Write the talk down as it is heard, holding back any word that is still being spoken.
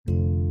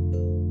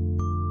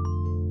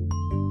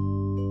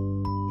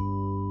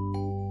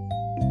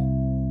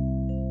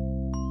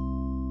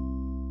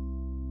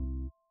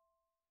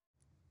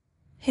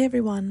Hey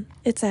everyone,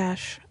 it's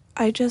Ash.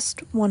 I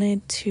just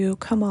wanted to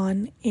come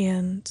on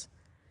and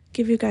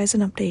give you guys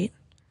an update.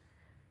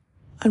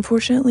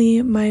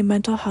 Unfortunately, my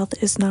mental health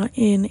is not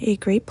in a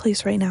great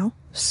place right now,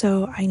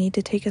 so I need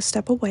to take a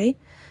step away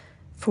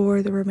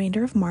for the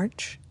remainder of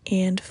March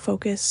and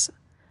focus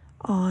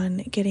on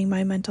getting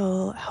my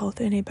mental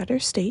health in a better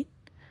state.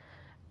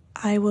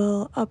 I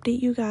will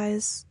update you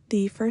guys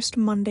the first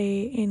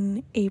Monday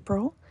in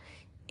April,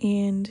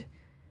 and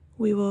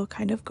we will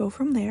kind of go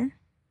from there.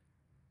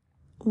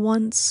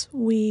 Once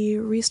we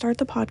restart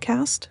the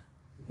podcast,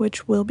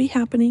 which will be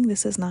happening,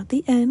 this is not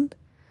the end,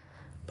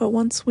 but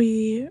once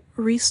we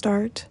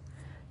restart,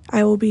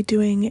 I will be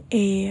doing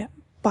a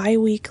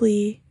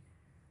bi-weekly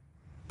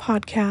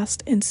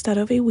podcast instead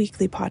of a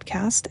weekly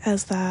podcast,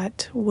 as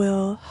that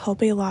will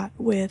help a lot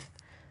with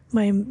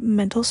my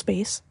mental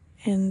space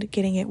and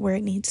getting it where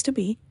it needs to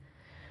be.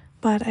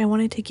 But I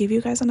wanted to give you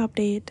guys an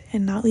update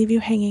and not leave you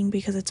hanging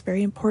because it's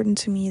very important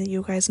to me that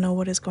you guys know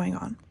what is going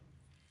on.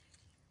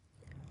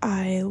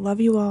 I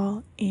love you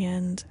all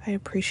and I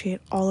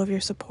appreciate all of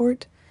your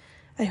support.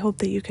 I hope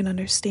that you can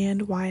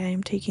understand why I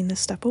am taking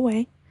this step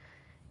away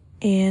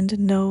and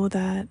know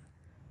that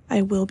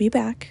I will be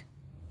back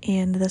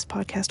and this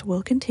podcast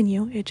will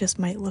continue. It just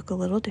might look a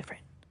little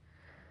different.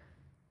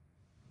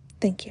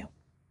 Thank you.